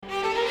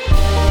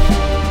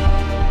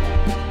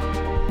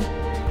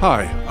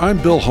Hi, I'm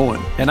Bill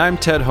Hohen. And I'm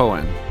Ted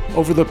Hohen.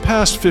 Over the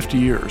past 50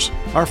 years,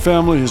 our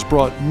family has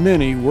brought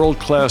many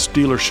world-class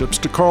dealerships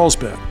to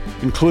Carlsbad,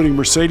 including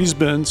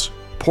Mercedes-Benz,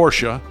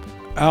 Porsche,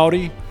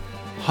 Audi,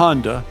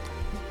 Honda,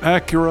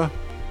 Acura,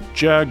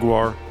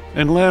 Jaguar,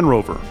 and Land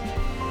Rover.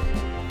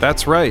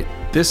 That's right.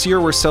 This year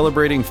we're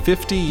celebrating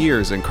 50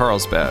 years in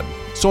Carlsbad.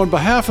 So on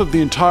behalf of the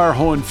entire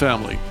Hohen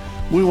family,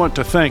 we want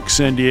to thank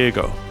San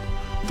Diego.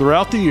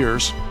 Throughout the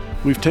years,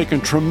 we've taken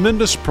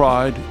tremendous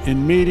pride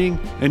in meeting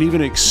and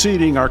even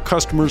exceeding our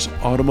customers'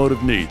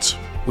 automotive needs.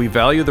 We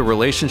value the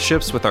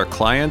relationships with our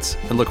clients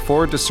and look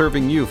forward to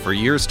serving you for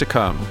years to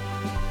come.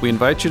 We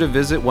invite you to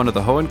visit one of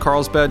the Hohen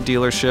Carlsbad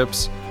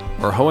dealerships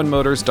or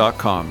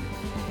hohenmotors.com.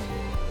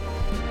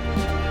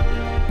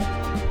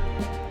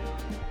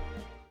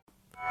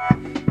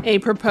 A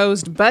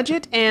proposed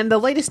budget and the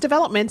latest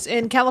developments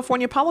in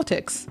California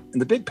politics. And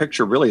the big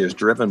picture really is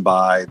driven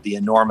by the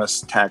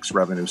enormous tax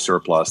revenue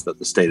surplus that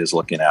the state is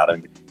looking at.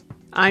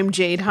 I'm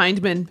Jade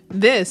Hindman.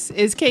 This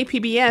is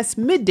KPBS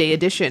Midday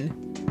Edition.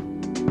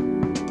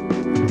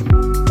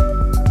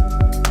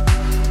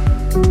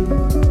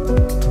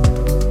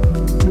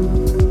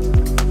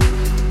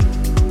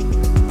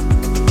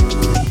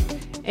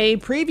 A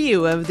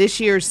preview of this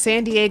year's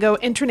San Diego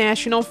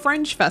International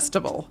Fringe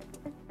Festival.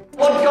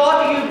 What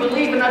God do you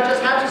believe in? I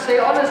just have to say,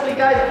 honestly,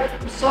 guys,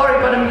 I'm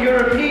sorry, but I'm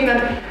European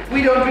and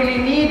we don't really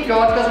need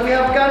God because we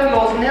have gun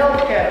laws and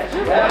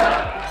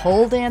healthcare.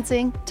 Pole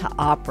dancing to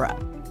opera.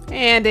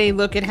 And a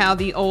look at how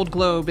the Old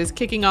Globe is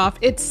kicking off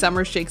its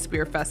Summer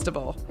Shakespeare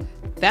Festival.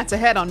 That's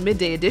ahead on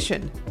Midday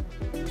Edition.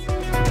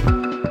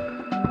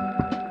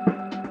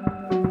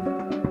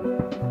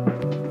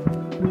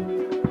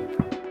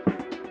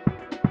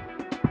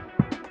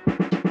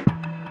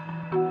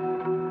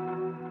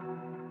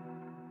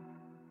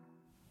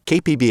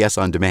 KPBS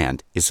On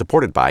Demand is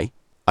supported by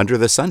Under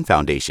the Sun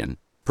Foundation,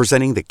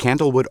 presenting the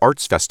Candlewood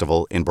Arts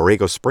Festival in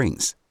Borrego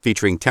Springs,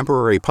 featuring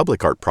temporary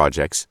public art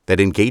projects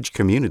that engage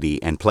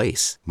community and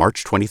place.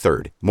 March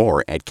 23rd.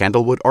 More at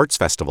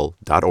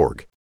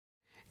candlewoodartsfestival.org.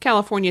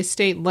 California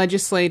state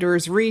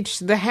legislators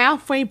reached the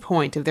halfway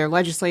point of their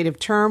legislative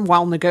term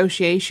while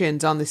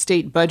negotiations on the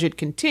state budget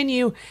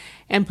continue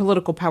and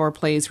political power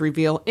plays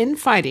reveal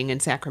infighting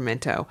in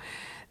Sacramento.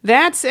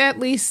 That's at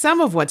least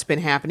some of what's been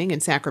happening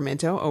in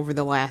Sacramento over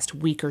the last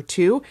week or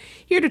two.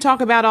 Here to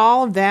talk about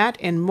all of that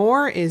and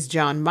more is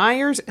John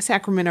Myers,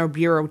 Sacramento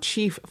Bureau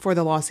Chief for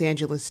the Los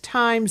Angeles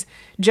Times.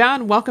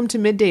 John, welcome to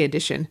Midday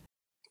Edition.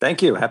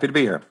 Thank you. Happy to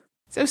be here.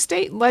 So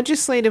state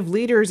legislative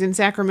leaders in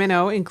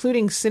Sacramento,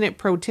 including Senate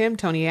Pro Tem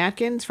Tony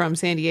Atkins from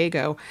San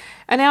Diego,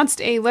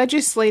 announced a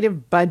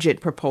legislative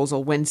budget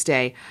proposal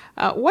Wednesday.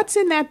 What's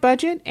in that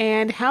budget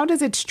and how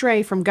does it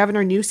stray from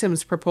Governor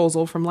Newsom's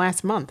proposal from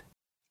last month?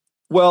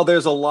 Well,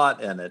 there's a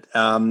lot in it.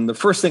 The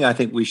first thing I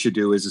think we should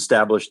do is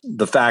establish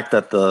the fact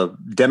that the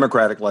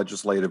Democratic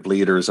legislative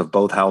leaders of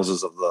both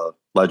houses of the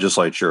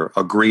legislature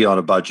agree on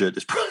a budget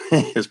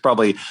is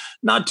probably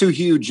not too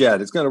huge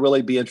yet. It's going to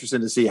really be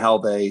interesting to see how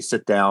they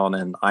sit down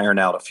and iron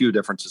out a few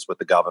differences with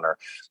the governor.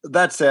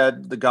 That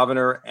said, the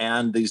governor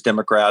and these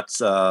Democrats,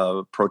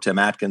 Pro Tem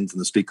Atkins and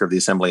the Speaker of the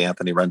Assembly,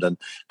 Anthony Rendon,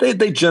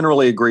 they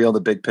generally agree on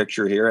the big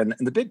picture here. And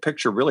the big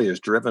picture really is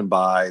driven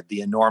by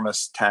the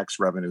enormous tax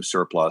revenue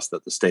surplus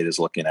that the state is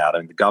looking at.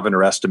 And the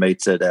governor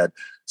estimates it at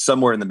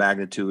somewhere in the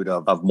magnitude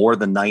of more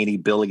than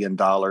 $90 billion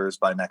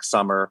by next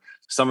summer.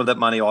 Some of that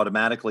money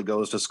automatically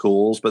goes to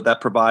schools, but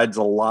that provides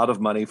a lot of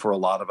money for a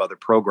lot of other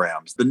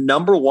programs. The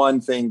number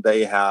one thing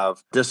they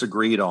have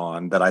disagreed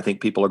on that I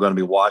think people are going to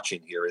be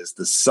watching here is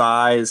the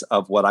size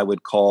of what I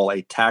would call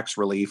a tax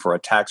relief or a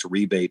tax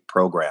rebate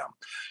program.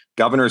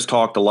 Governor's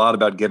talked a lot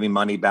about giving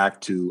money back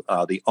to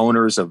the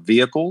owners of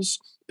vehicles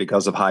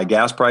because of high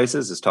gas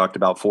prices. It's talked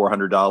about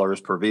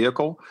 $400 per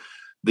vehicle.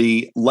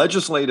 The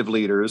legislative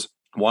leaders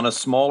want a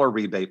smaller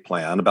rebate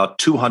plan, about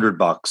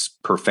 $200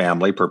 per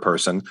family, per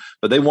person,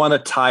 but they want to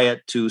tie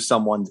it to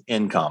someone's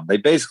income. They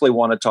basically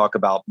want to talk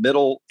about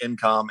middle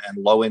income and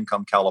low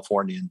income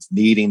Californians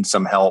needing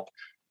some help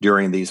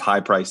during these high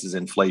prices,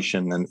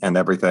 inflation, and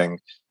everything.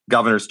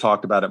 Governor's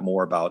talked about it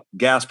more about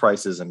gas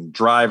prices and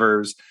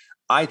drivers.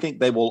 I think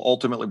they will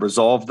ultimately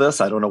resolve this.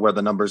 I don't know where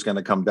the number is going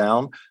to come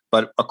down,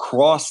 but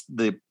across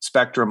the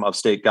spectrum of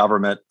state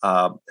government,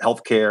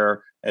 healthcare,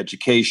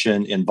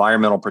 education,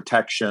 environmental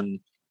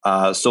protection,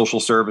 social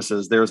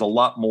services, there's a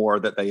lot more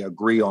that they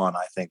agree on,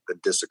 I think, than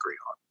disagree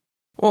on.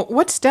 Well,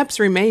 what steps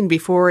remain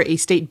before a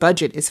state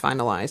budget is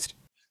finalized?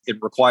 It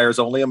requires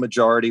only a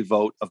majority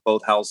vote of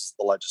both houses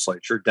of the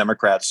legislature.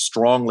 Democrats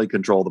strongly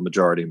control the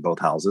majority in both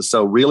houses.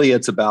 So really,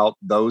 it's about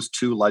those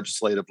two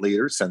legislative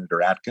leaders,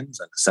 Senator Atkins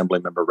and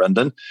Assemblymember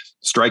Rendon,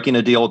 striking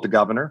a deal with the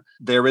governor.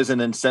 There is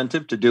an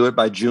incentive to do it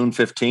by June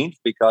 15th,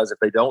 because if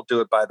they don't do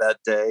it by that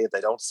day, if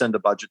they don't send a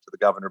budget to the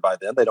governor by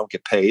then, they don't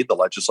get paid. The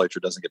legislature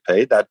doesn't get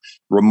paid. That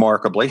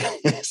remarkably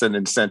is an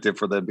incentive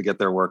for them to get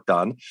their work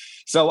done.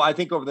 So I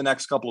think over the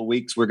next couple of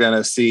weeks, we're going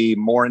to see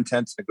more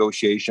intense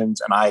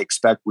negotiations, and I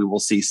expect we will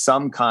see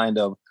some kind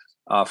of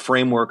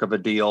framework of a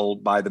deal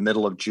by the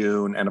middle of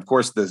June. And of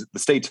course, the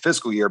state's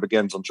fiscal year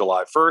begins on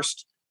July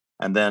 1st.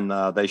 and then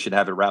they should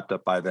have it wrapped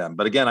up by then.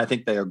 But again, I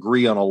think they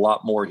agree on a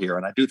lot more here.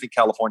 And I do think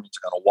Californians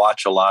are going to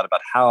watch a lot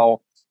about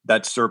how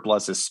that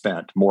surplus is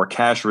spent, more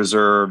cash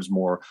reserves,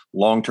 more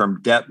long-term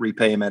debt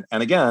repayment,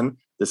 and again,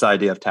 this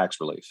idea of tax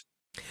relief.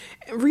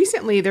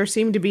 Recently, there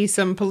seemed to be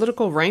some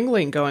political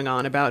wrangling going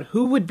on about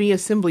who would be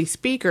Assembly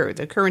Speaker,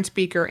 the current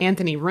Speaker,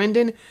 Anthony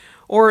Rendon,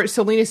 or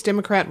Salinas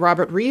Democrat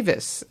Robert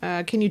Rivas.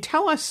 Can you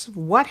tell us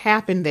what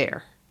happened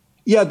there?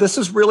 Yeah, this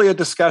is really a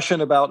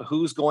discussion about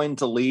who's going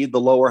to lead the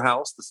lower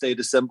house, the state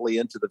assembly,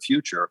 into the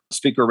future.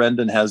 Speaker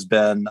Rendon has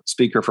been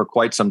speaker for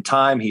quite some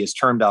time. He is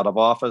termed out of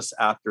office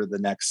after the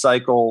next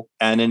cycle,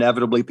 and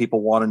inevitably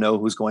people want to know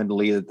who's going to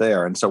lead it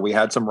there. And so we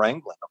had some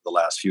wrangling over the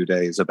last few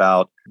days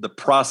about the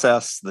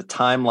process, the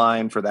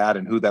timeline for that,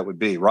 and who that would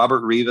be.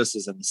 Robert Rivas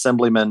is an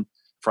assemblyman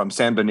from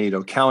San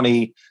Benito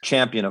County,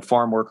 champion of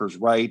farm workers'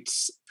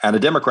 rights, and a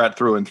Democrat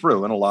through and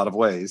through in a lot of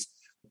ways.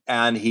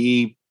 And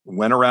he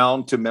went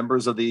around to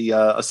members of the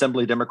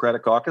Assembly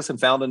Democratic Caucus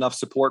and found enough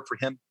support for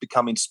him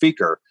becoming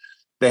Speaker.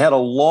 They had a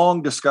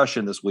long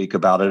discussion this week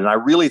about it, and I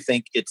really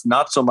think it's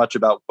not so much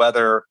about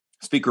whether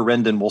Speaker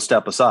Rendon will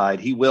step aside.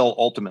 He will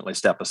ultimately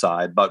step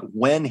aside, but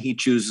when he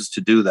chooses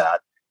to do that,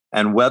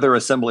 and whether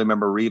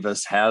Assemblymember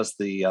Rivas has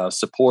the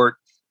support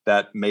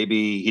that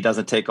maybe he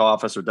doesn't take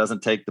office or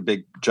doesn't take the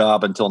big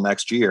job until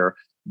next year,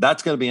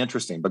 that's going to be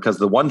interesting, because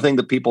the one thing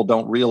that people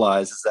don't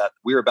realize is that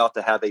we're about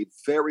to have a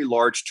very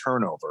large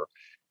turnover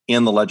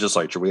in the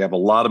legislature. We have a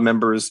lot of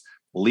members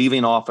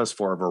leaving office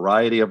for a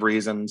variety of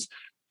reasons,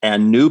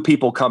 and new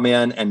people come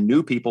in, and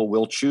new people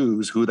will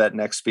choose who that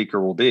next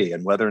speaker will be.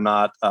 And whether or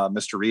not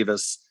Mr.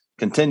 Rivas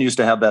continues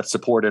to have that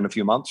support in a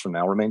few months from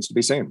now remains to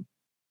be seen.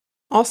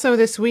 Also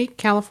this week,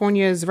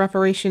 California's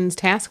Reparations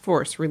Task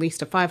Force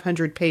released a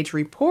 500-page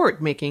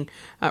report making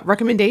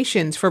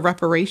recommendations for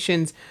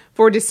reparations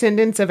for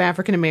descendants of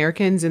African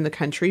Americans in the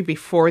country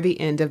before the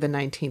end of the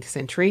 19th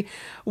century.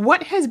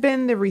 What has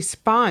been the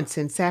response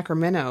in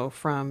Sacramento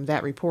from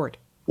that report?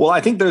 Well, I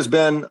think there's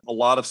been a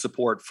lot of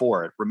support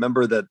for it.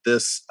 Remember that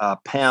this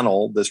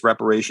panel, this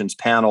reparations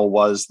panel,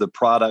 was the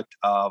product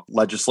of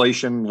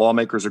legislation.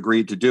 Lawmakers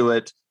agreed to do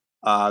it.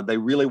 They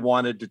really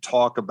wanted to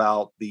talk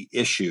about the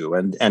issue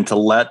and to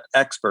let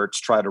experts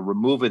try to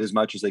remove it as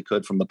much as they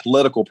could from the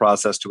political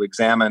process to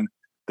examine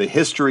the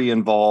history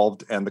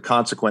involved and the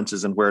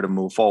consequences and where to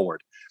move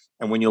forward.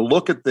 And when you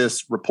look at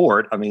this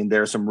report, I mean,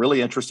 there are some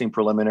really interesting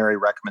preliminary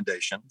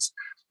recommendations.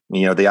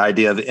 You know, the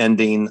idea of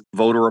ending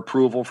voter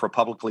approval for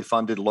publicly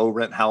funded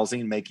low-rent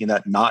housing, making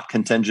that not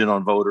contingent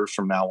on voters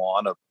from now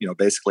on, of,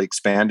 basically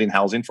expanding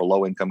housing for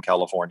low-income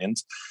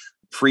Californians,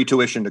 free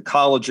tuition to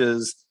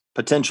colleges,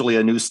 potentially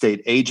a new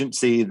state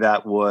agency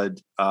that would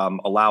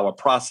allow a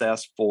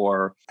process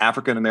for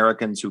African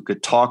Americans who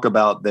could talk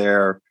about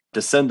their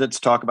descendants,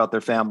 talk about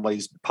their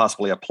families,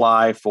 possibly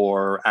apply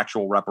for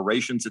actual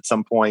reparations at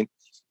some point.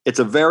 It's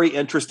a very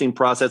interesting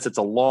process. It's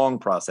a long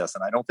process,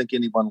 and I don't think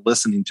anyone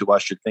listening to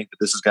us should think that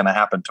this is going to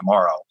happen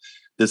tomorrow.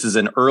 This is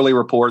an early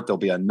report. There'll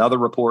be another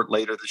report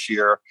later this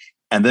year,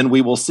 and then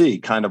we will see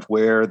kind of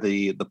where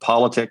the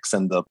politics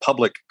and the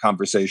public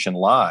conversation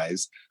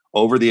lies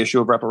over the issue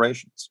of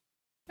reparations.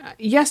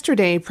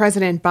 Yesterday,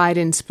 President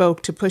Biden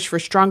spoke to push for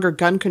stronger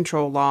gun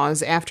control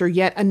laws after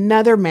yet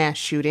another mass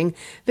shooting,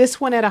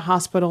 this one at a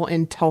hospital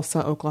in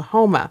Tulsa,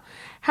 Oklahoma.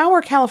 How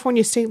are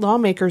California state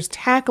lawmakers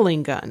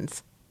tackling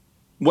guns?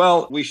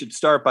 Well, we should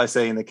start by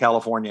saying that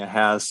California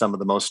has some of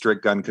the most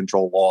strict gun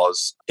control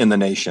laws in the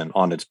nation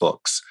on its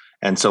books.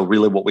 And so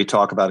really what we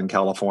talk about in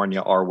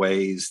California are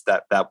ways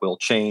that will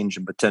change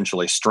and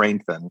potentially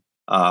strengthen,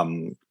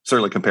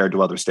 certainly compared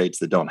to other states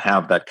that don't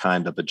have that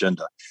kind of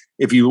agenda.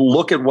 If you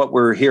look at what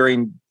we're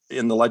hearing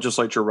in the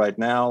legislature right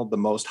now, the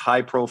most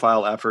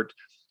high-profile effort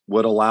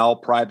would allow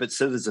private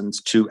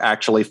citizens to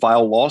actually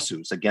file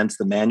lawsuits against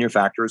the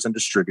manufacturers and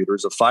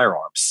distributors of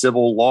firearms,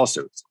 civil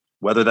lawsuits.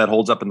 Whether that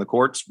holds up in the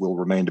courts will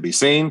remain to be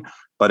seen,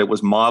 but it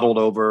was modeled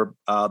over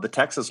the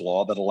Texas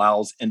law that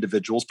allows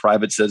individuals,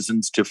 private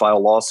citizens, to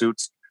file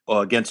lawsuits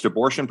against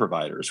abortion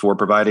providers who are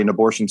providing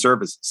abortion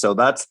services. So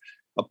that's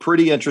a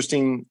pretty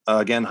interesting,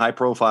 again,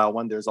 high-profile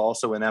one. There's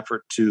also an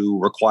effort to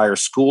require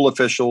school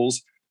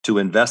officials to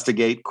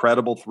investigate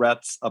credible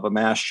threats of a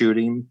mass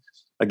shooting.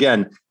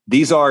 Again,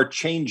 these are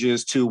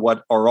changes to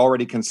what are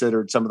already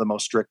considered some of the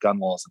most strict gun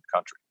laws in the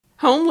country.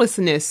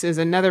 Homelessness is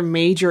another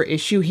major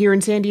issue here in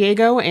San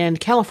Diego and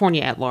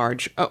California at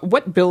large.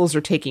 What bills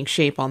are taking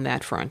shape on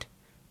that front?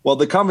 Well,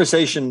 the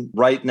conversation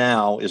right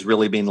now is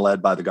really being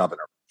led by the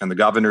governor. And the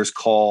governor's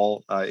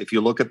call, if you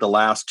look at the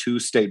last two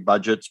state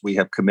budgets, we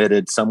have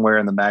committed somewhere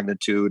in the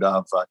magnitude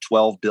of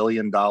 $12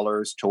 billion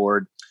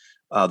toward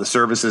the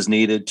services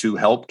needed to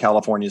help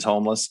California's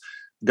homeless.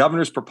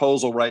 Governor's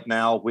proposal right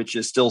now, which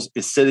is still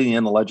sitting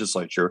in the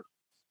legislature,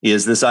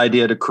 is this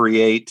idea to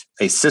create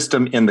a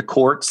system in the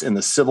courts, in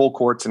the civil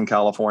courts in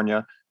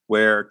California,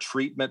 where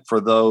treatment for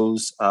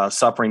those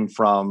suffering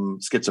from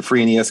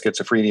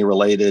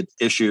schizophrenia-related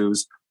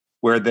issues,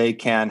 where they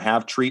can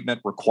have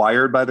treatment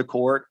required by the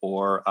court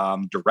or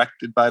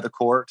directed by the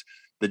court,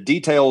 The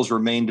details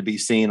remain to be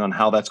seen on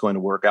how that's going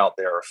to work out.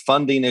 There are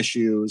funding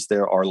issues.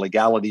 There are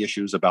legality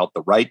issues about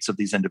the rights of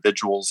these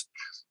individuals.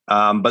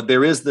 But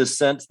there is this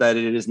sense that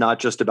it is not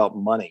just about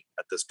money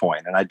at this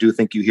point. And I do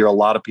think you hear a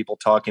lot of people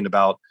talking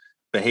about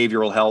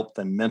behavioral health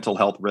and mental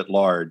health writ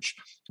large.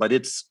 But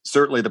it's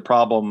certainly the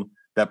problem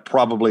that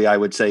probably I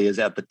would say is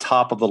at the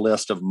top of the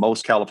list of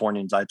most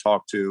Californians I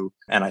talk to.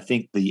 And I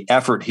think the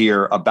effort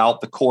here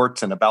about the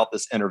courts and about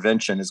this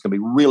intervention is going to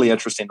be really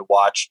interesting to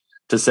watch,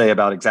 to say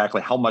about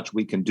exactly how much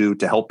we can do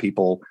to help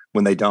people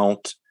when they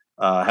don't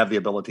have the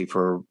ability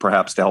for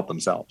perhaps to help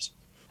themselves.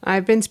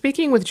 I've been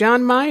speaking with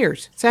John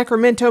Myers,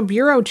 Sacramento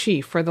bureau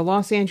chief for the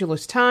Los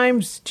Angeles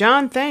Times.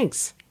 John,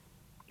 thanks.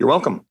 You're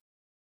welcome.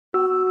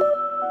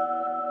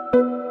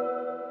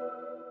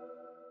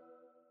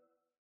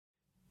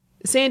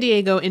 San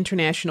Diego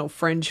International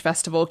Fringe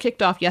Festival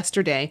kicked off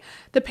yesterday.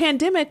 The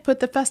pandemic put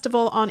the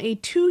festival on a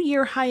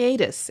 2-year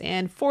hiatus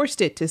and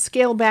forced it to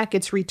scale back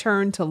its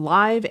return to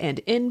live and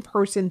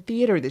in-person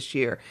theater this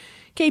year.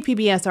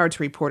 KPBS arts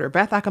reporter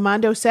Beth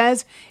Accomando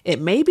says it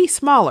may be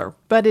smaller,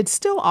 but it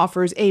still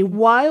offers a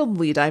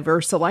wildly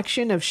diverse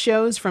selection of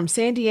shows from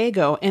San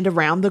Diego and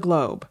around the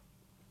globe.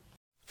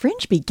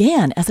 Fringe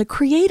began as a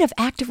creative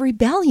act of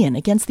rebellion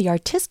against the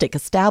artistic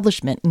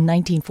establishment in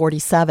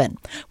 1947,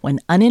 when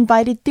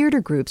uninvited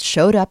theater groups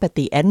showed up at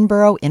the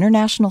Edinburgh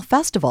International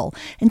Festival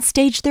and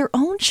staged their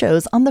own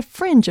shows on the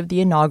fringe of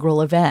the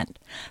inaugural event.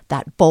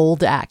 That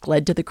bold act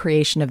led to the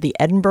creation of the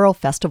Edinburgh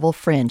Festival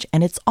Fringe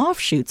and its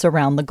offshoots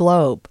around the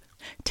globe.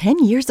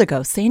 10 years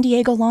ago, San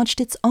Diego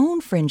launched its own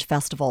Fringe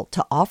Festival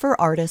to offer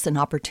artists an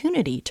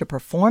opportunity to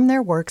perform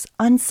their works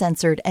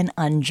uncensored and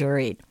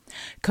unjuried.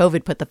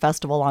 COVID put the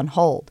festival on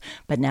hold,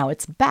 but now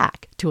it's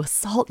back to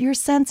assault your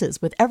senses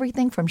with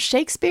everything from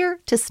Shakespeare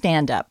to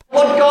stand-up.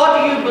 What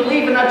God do you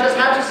believe in? I just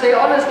have to say,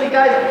 honestly,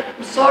 guys,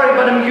 I'm sorry,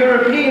 but I'm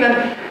European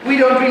and we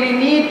don't really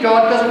need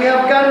God because we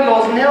have gun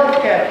laws and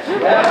healthcare.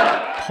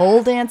 Yeah.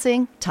 Pole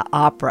dancing to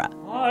opera.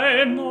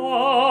 I'm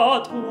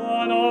not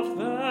one of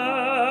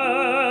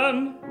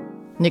them.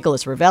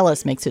 Nicholas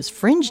Reveles makes his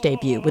Fringe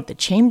debut with the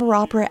chamber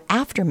opera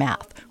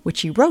Aftermath,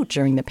 which he wrote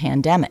during the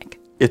pandemic.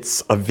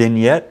 It's a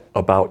vignette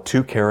about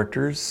two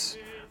characters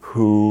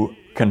who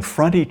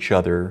confront each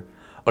other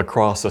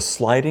across a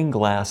sliding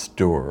glass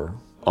door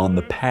on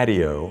the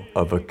patio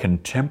of a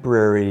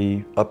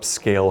contemporary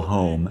upscale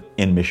home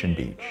in Mission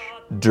Beach.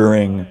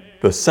 During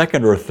the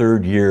second or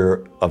third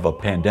year of a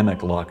pandemic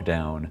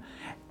lockdown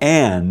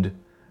and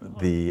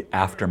the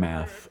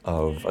aftermath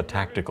of a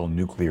tactical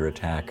nuclear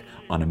attack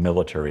on a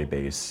military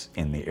base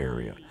in the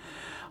area.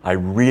 I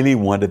really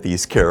wanted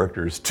these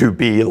characters to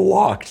be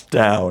locked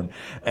down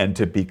and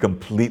to be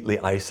completely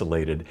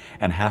isolated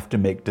and have to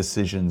make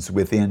decisions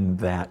within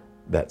that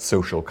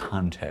social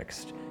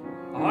context.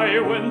 I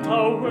went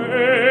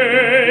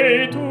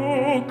away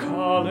to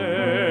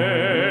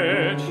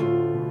college,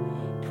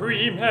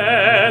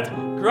 pre-med,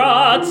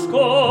 grad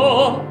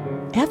school.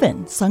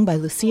 Evan, sung by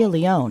Lucia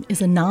Leone,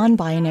 is a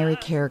non-binary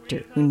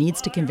character who needs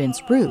to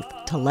convince Ruth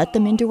to let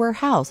them into her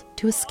house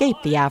to escape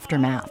the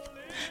aftermath.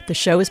 The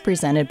show is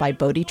presented by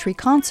Bodhi Tree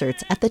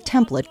Concerts at the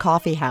Template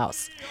Coffee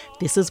House.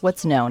 This is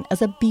what's known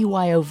as a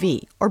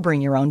BYOV, or Bring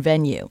Your Own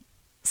Venue.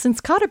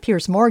 Since Kata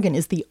Pierce Morgan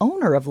is the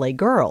owner of Les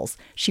Girls,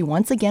 she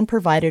once again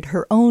provided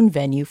her own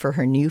venue for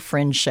her new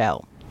Fringe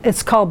show.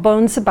 It's called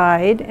Bones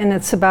Abide, and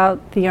it's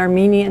about the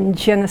Armenian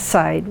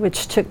genocide,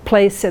 which took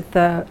place at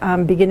the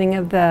beginning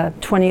of the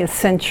 20th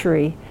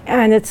century.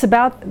 And it's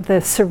about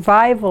the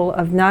survival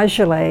of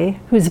Najale,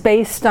 who's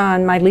based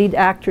on my lead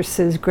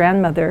actress's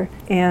grandmother.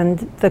 And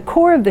the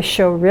core of the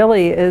show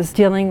really is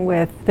dealing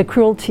with the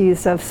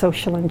cruelties of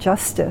social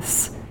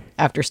injustice.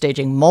 After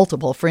staging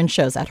multiple Fringe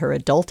shows at her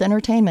adult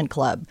entertainment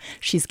club,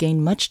 she's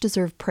gained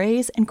much-deserved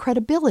praise and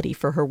credibility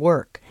for her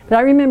work. But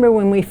I remember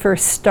when we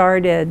first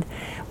started,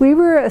 we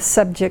were a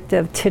subject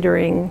of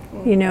tittering,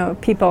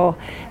 people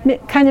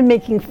kind of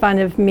making fun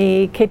of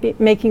me,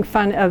 making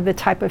fun of the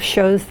type of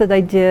shows that I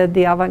did,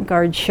 the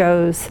avant-garde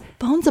shows.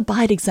 Bones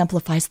Abide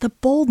exemplifies the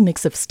bold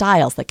mix of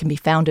styles that can be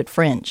found at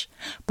Fringe.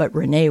 But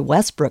Renee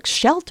Westbrook's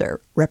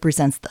Shelter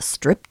represents the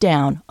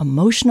stripped-down,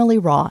 emotionally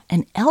raw,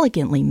 and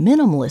elegantly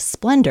minimalist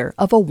splendor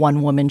of a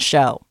one-woman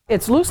show.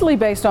 It's loosely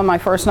based on my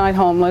first night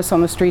homeless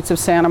on the streets of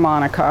Santa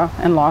Monica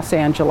and Los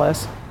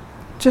Angeles.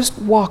 Just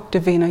walk,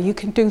 Davina. You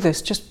can do this.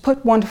 Just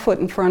put one foot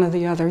in front of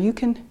the other. You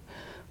can,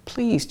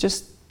 please,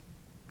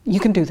 you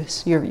can do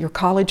this. You're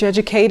college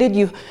educated.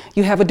 You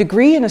have a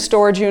degree in a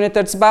storage unit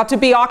that's about to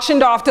be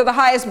auctioned off to the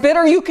highest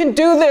bidder. You can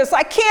do this.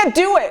 I can't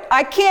do it.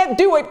 I can't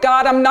do it,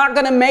 God. I'm not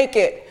going to make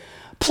it.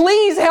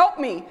 Please help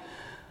me.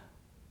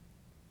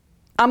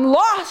 I'm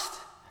lost.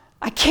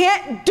 I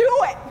can't do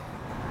it.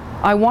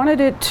 I wanted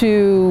it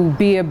to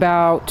be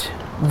about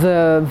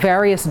the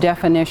various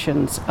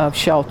definitions of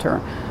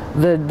shelter.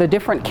 The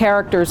different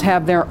characters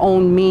have their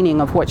own meaning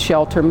of what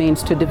shelter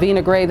means. To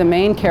Davina Gray, the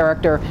main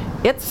character,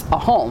 it's a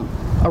home,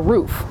 a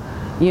roof.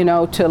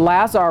 To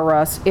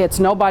Lazarus, it's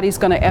nobody's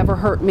going to ever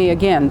hurt me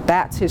again.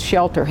 That's his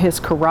shelter, his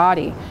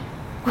karate.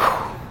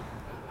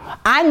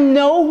 I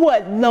know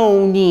what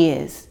lone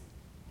is.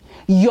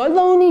 your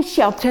lonely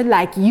shelter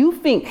like you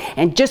think.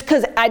 And just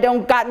because I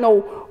don't got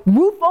no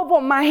roof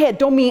over my head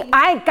don't mean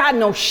I ain't got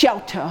no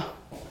shelter.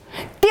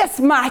 This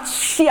my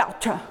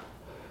shelter.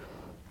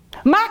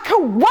 My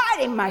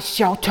karate, my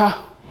shelter.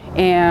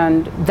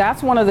 And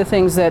that's one of the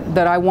things that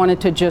I wanted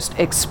to just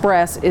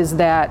express, is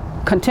that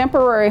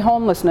contemporary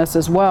homelessness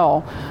as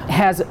well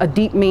has a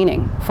deep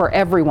meaning for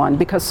everyone,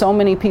 because so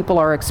many people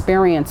are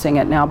experiencing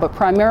it now. But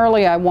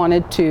primarily I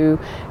wanted to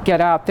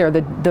get out there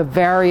the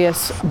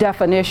various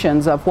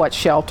definitions of what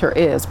shelter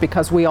is,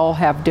 because we all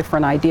have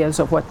different ideas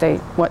of what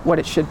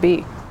it should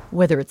be.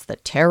 Whether it's the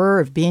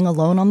terror of being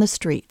alone on the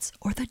streets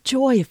or the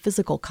joy of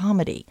physical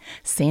comedy,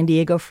 San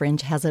Diego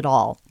Fringe has it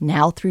all,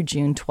 now through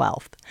June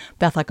 12th.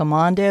 Beth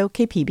Accomando,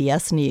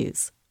 KPBS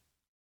News.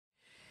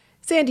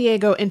 San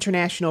Diego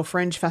International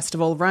Fringe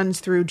Festival runs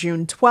through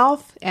June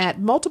 12th at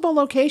multiple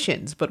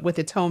locations, but with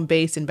its home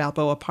base in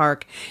Balboa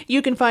Park.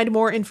 You can find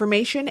more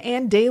information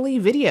and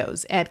daily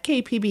videos at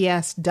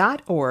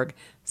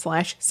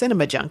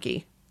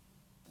kpbs.org/cinemajunkie.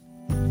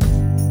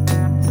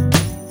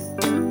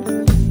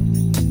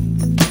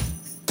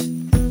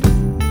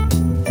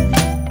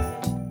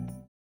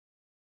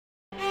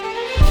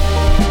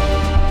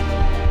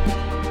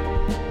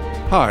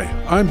 Hi,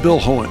 I'm Bill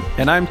Hohen.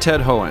 And I'm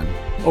Ted Hohen.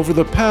 Over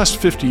the past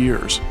 50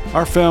 years,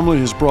 our family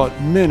has brought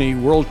many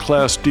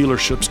world-class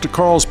dealerships to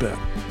Carlsbad,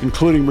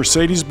 including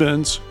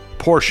Mercedes-Benz,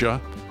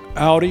 Porsche,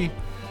 Audi,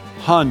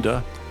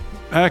 Honda,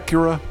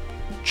 Acura,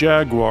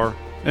 Jaguar,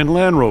 and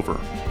Land Rover.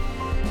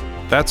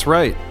 That's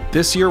right.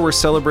 This year we're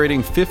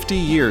celebrating 50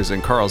 years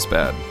in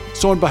Carlsbad.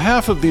 So on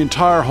behalf of the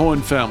entire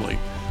Hohen family,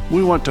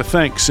 we want to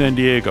thank San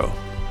Diego.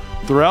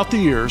 Throughout the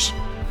years,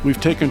 we've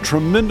taken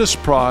tremendous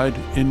pride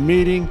in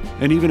meeting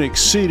and even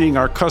exceeding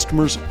our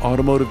customers'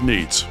 automotive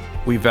needs.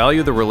 We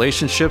value the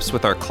relationships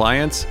with our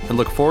clients and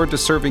look forward to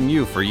serving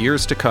you for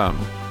years to come.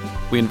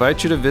 We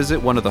invite you to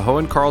visit one of the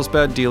Hohen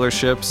Carlsbad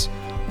dealerships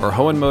or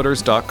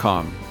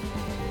hohenmotors.com.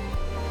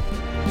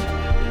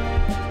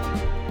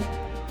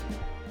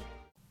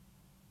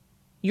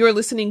 You're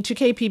listening to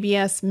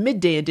KPBS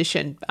Midday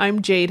Edition.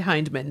 I'm Jade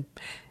Hindman.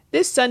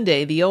 This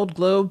Sunday, the Old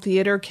Globe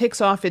Theater kicks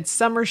off its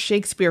Summer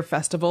Shakespeare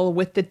Festival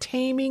with The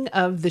Taming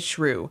of the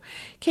Shrew.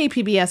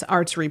 KPBS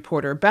arts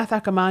reporter Beth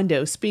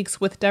Accomando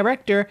speaks with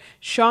director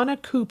Shauna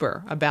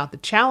Cooper about the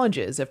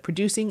challenges of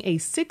producing a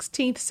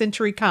 16th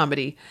century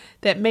comedy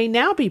that may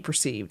now be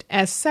perceived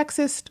as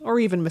sexist or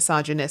even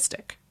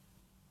misogynistic.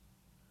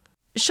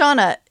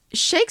 Shauna,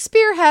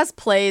 Shakespeare has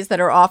plays that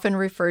are often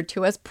referred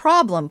to as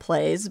problem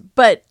plays,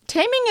 but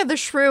Taming of the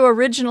Shrew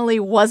originally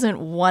wasn't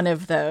one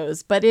of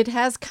those. But it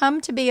has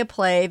come to be a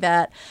play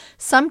that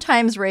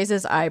sometimes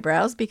raises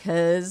eyebrows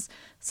because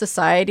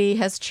society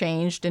has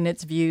changed in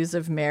its views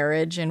of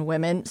marriage and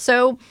women.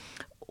 So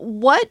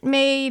what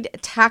made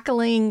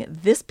tackling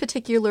this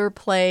particular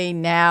play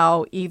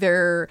now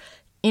either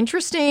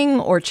interesting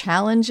or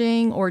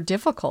challenging or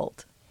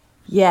difficult?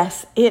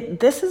 Yes,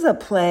 this is a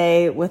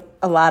play with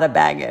a lot of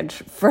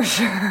baggage, for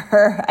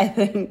sure. I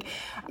think,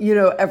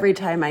 every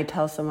time I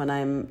tell someone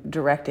I'm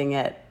directing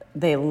it,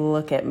 they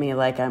look at me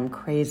like I'm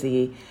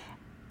crazy.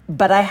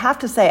 But I have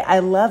to say, I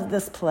love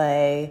this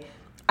play.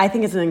 I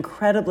think it's an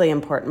incredibly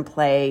important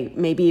play,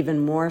 maybe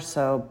even more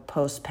so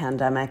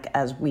post-pandemic,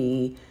 as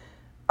we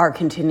are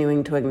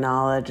continuing to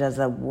acknowledge as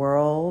a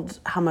world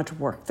how much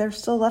work there's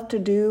still left to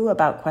do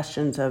about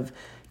questions of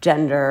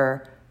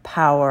gender,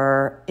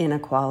 power,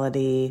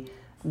 inequality.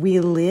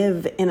 We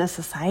live in a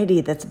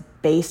society that's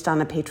based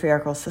on a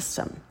patriarchal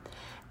system,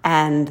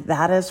 and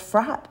that is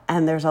fraught,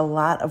 and there's a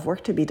lot of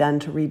work to be done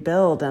to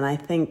rebuild. And I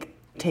think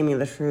Taming of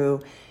the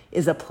Shrew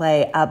is a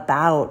play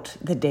about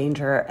the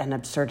danger and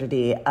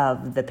absurdity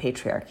of the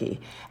patriarchy,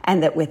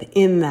 and that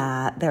within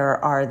that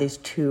there are these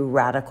two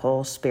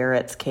radical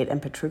spirits, Kate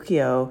and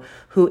Petruchio,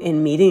 who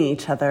in meeting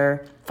each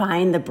other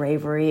find the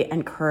bravery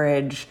and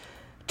courage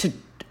to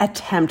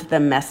attempt the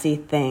messy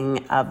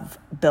thing of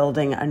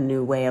building a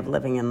new way of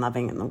living and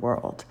loving in the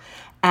world.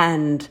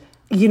 And,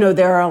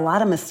 there are a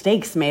lot of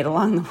mistakes made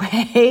along the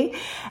way.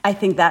 I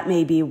think that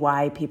may be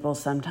why people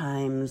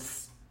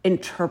sometimes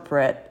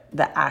interpret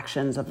the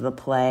actions of the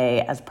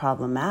play as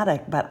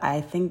problematic, but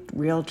I think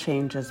real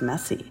change is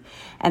messy,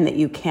 and that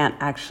you can't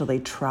actually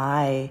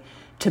try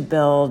to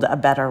build a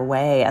better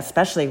way,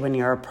 especially when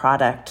you're a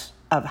product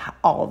of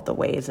all of the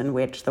ways in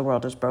which the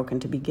world is broken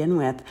to begin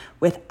with,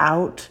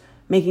 without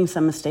making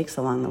some mistakes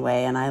along the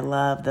way. And I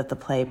love that the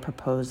play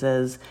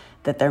proposes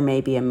that there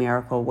may be a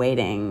miracle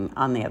waiting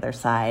on the other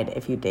side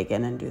if you dig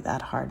in and do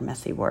that hard,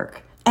 messy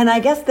work. And I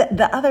guess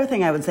the other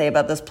thing I would say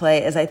about this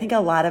play is I think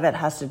a lot of it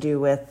has to do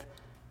with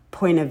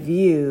point of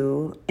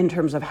view in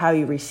terms of how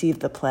you receive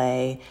the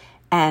play,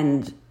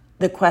 and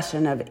the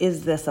question of,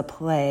 is this a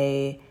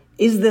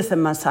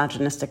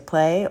misogynistic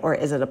play, or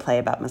is it a play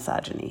about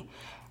misogyny?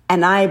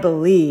 And I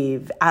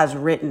believe, as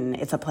written,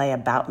 it's a play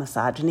about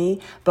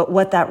misogyny, but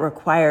what that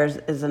requires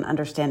is an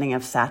understanding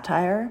of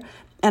satire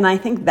And I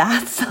think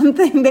that's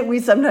something that we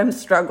sometimes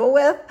struggle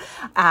with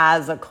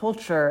as a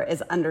culture,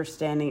 is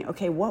understanding,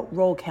 okay, what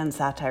role can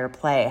satire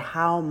play?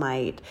 How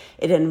might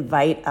it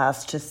invite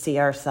us to see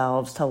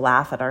ourselves, to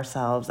laugh at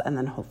ourselves, and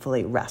then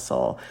hopefully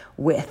wrestle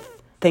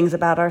with things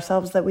about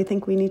ourselves that we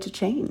think we need to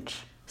change?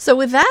 So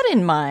with that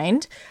in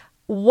mind,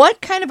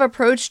 what kind of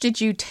approach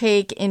did you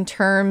take in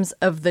terms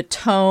of the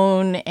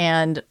tone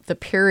and the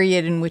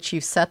period in which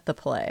you set the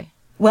play?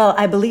 Well,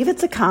 I believe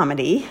it's a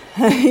comedy.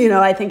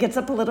 I think it's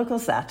a political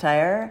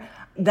satire.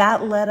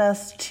 That led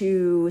us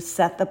to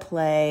set the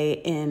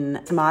play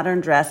in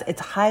modern dress.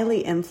 It's highly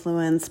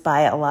influenced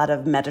by a lot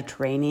of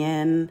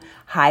Mediterranean,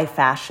 high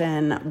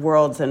fashion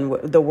worlds, and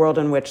the world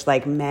in which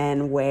like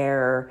men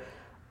wear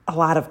a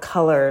lot of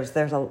colors.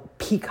 There's a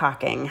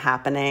peacocking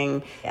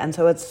happening. And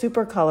so it's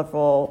super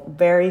colorful,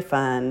 very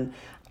fun,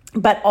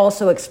 but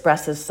also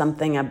expresses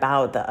something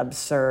about the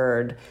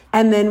absurd.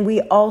 And then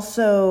we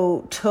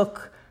also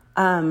took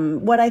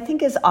what I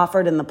think is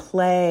offered in the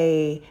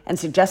play and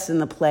suggested in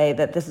the play,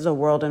 that this is a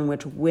world in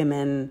which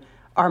women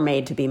are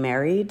made to be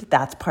married.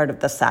 That's part of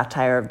the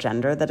satire of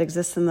gender that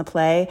exists in the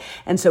play.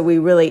 And so we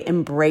really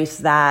embrace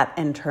that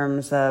in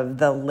terms of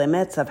the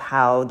limits of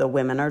how the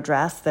women are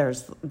dressed.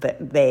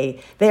 They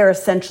are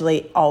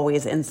essentially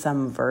always in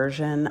some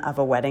version of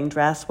a wedding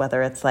dress,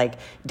 whether it's like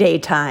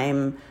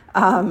daytime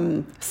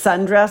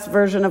sundress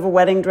version of a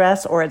wedding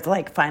dress, or it's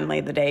like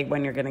finally the day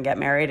when you're going to get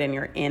married and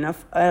you're in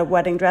a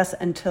wedding dress,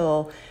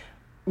 until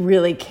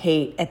really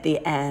Kate at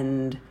the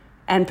end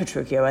and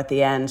Petruchio at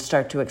the end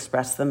start to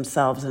express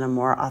themselves in a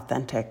more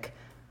authentic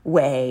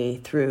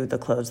way through the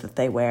clothes that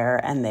they wear,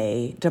 and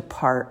they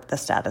depart the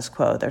status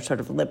quo. They're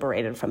sort of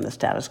liberated from the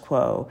status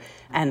quo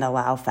and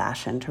allow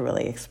fashion to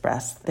really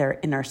express their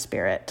inner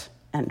spirit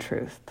and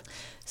truth.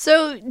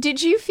 So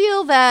did you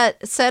feel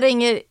that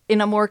setting it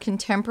in a more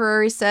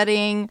contemporary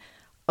setting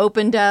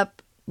opened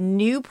up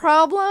new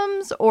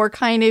problems, or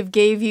kind of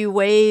gave you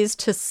ways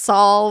to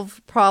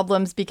solve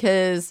problems?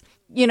 Because,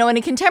 in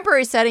a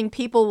contemporary setting,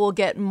 people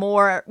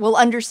will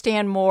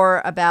understand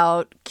more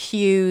about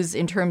cues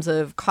in terms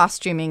of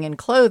costuming and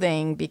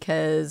clothing,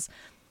 because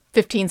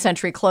 15th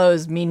century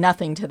clothes mean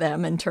nothing to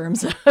them in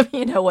terms of,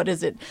 what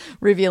does it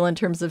reveal in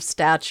terms of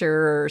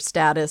stature or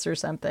status or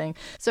something.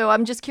 So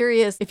I'm just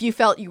curious if you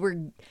felt you were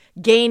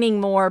gaining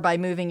more by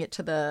moving it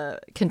to the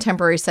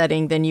contemporary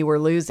setting than you were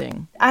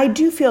losing. I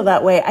do feel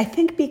that way. I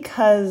think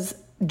because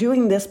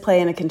doing this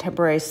play in a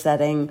contemporary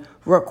setting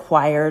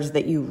requires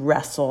that you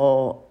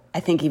wrestle,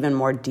 I think, even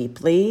more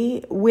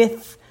deeply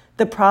with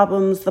the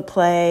problems the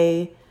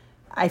play.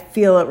 I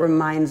feel it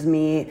reminds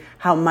me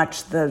how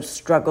much the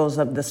struggles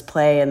of this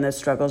play and the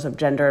struggles of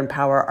gender and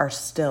power are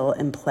still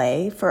in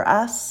play for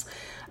us.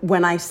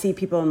 When I see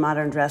people in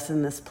modern dress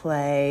in this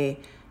play,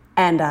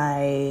 and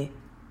I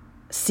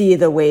see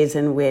the ways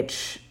in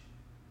which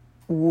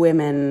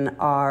women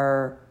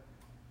are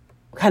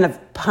kind of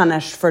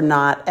punished for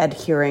not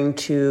adhering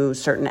to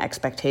certain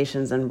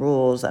expectations and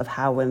rules of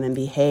how women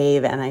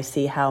behave, and I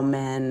see how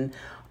men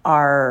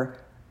are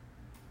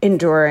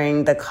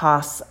enduring the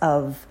costs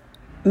of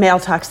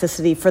male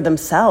toxicity for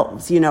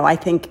themselves. I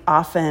think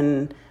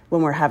often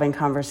when we're having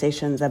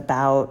conversations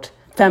about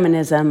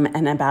feminism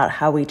and about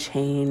how we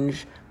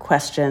change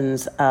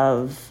questions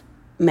of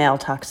male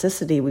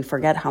toxicity, we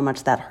forget how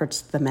much that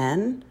hurts the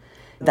men.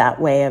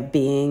 That way of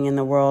being in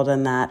the world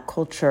and that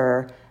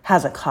culture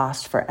has a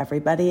cost for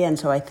everybody. And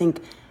so I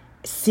think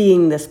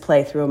seeing this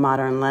play through a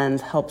modern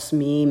lens helps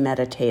me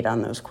meditate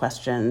on those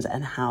questions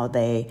and how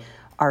they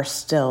are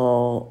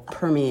still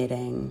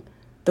permeating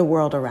the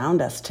world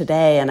around us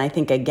today. And I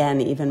think,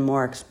 again, even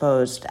more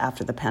exposed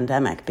after the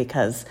pandemic,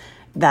 because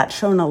that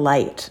shone a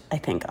light, I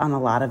think, on a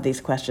lot of these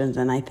questions.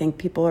 And I think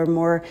people are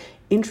more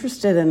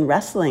interested in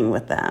wrestling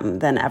with them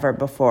than ever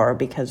before,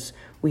 because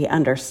we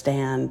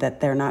understand that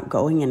they're not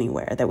going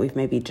anywhere, that we've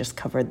maybe just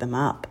covered them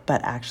up,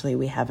 but actually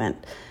we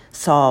haven't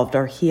solved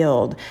or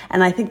healed.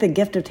 And I think the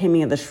gift of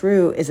Taming of the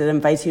Shrew is it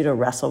invites you to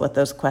wrestle with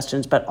those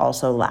questions, but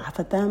also laugh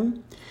at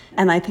them.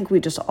 And I think we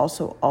just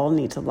also all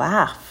need to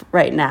laugh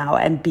right now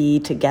and be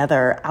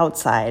together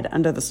outside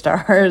under the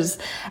stars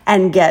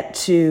and get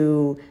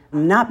to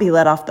not be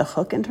let off the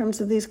hook in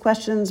terms of these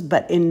questions,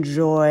 but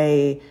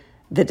enjoy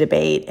the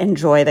debate,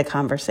 enjoy the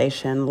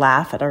conversation,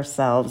 laugh at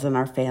ourselves and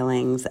our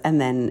failings, and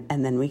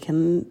then we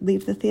can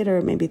leave the theater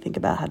and maybe think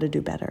about how to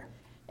do better.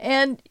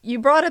 And you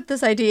brought up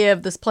this idea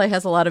of this play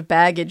has a lot of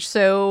baggage.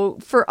 So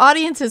for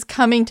audiences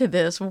coming to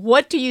this,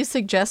 what do you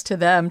suggest to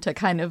them to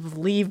kind of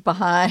leave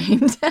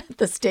behind at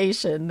the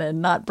station and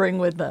not bring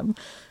with them?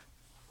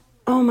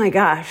 Oh my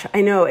gosh,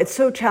 I know. It's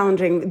so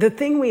challenging. The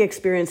thing we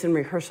experience in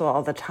rehearsal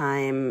all the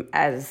time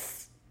as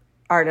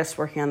artists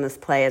working on this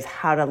play is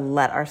how to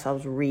let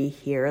ourselves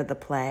rehear the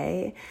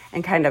play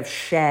and kind of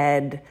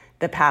shed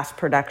the past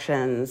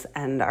productions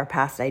and our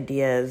past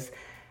ideas.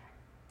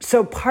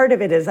 So part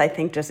of it is, I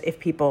think, just if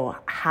people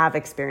have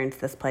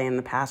experienced this play in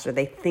the past or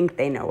they think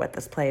they know what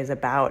this play is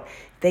about,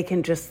 they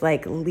can just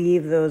like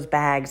leave those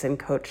bags and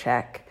coat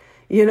check,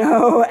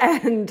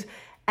 and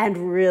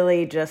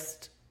really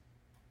just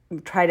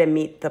try to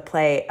meet the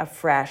play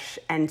afresh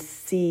and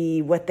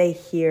see what they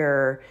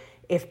hear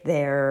if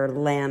they're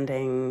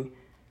landing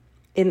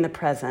in the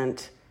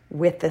present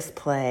with this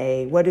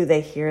play. What do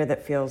they hear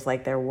that feels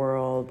like their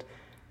world?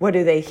 What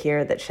do they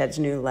hear that sheds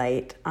new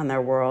light on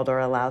their world or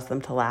allows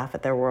them to laugh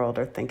at their world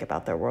or think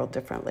about their world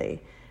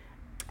differently?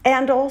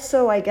 And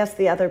also, I guess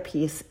the other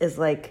piece is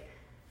like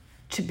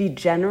to be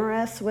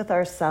generous with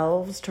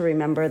ourselves, to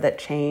remember that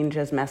change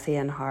is messy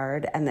and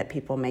hard and that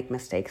people make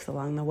mistakes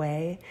along the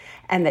way,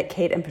 and that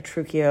Kate and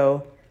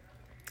Petruchio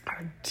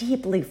are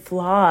deeply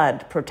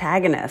flawed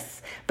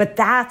protagonists, but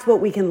that's what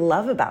we can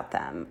love about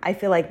them. I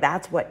feel like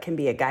that's what can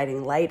be a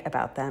guiding light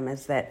about them,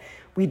 is that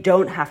we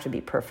don't have to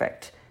be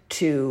perfect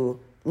to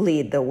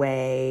lead the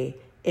way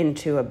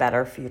into a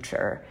better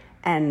future.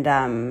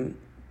 And,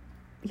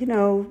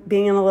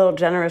 being a little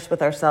generous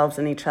with ourselves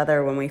and each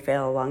other when we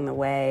fail along the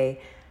way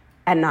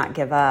and not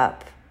give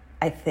up,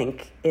 I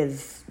think,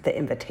 is the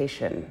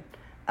invitation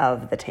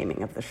of The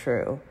Taming of the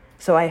Shrew.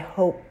 So I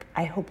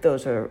hope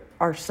those are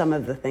some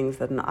of the things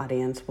that an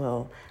audience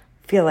will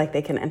feel like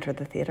they can enter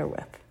the theater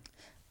with.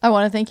 I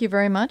want to thank you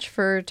very much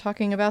for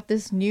talking about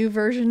this new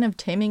version of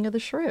Taming of the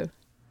Shrew.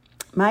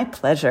 My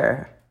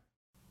pleasure.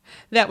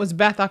 That was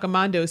Beth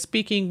Accomando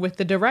speaking with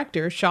the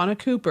director, Shauna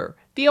Cooper.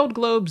 The Old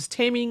Globe's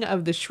Taming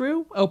of the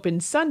Shrew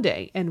opens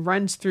Sunday and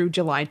runs through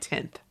July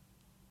 10th.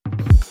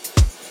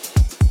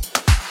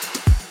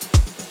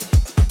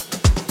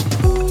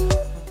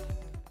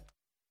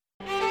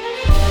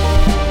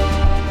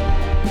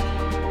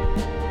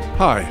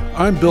 Hi,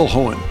 I'm Bill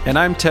Hohen. And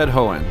I'm Ted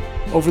Hohen.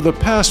 Over the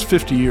past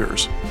 50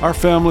 years, our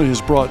family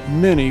has brought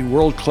many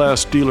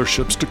world-class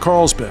dealerships to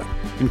Carlsbad,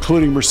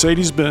 including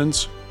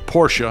Mercedes-Benz,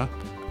 Porsche,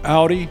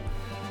 Audi,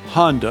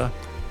 Honda,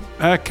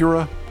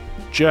 Acura,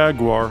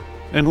 Jaguar,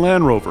 and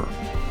Land Rover.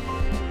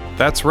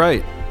 That's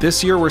right.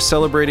 This year we're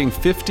celebrating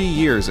 50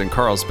 years in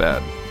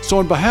Carlsbad. So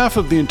on behalf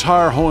of the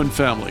entire Hohen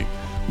family,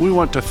 we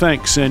want to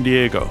thank San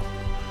Diego.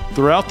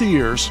 Throughout the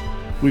years,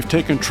 we've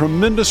taken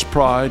tremendous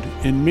pride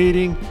in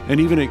meeting and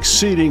even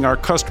exceeding our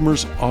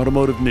customers'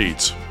 automotive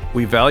needs.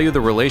 We value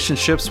the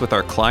relationships with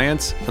our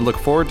clients and look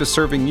forward to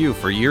serving you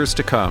for years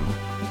to come.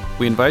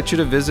 We invite you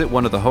to visit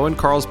one of the Hohen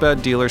Carlsbad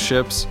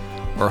dealerships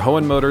or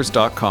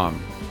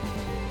hohenmotors.com.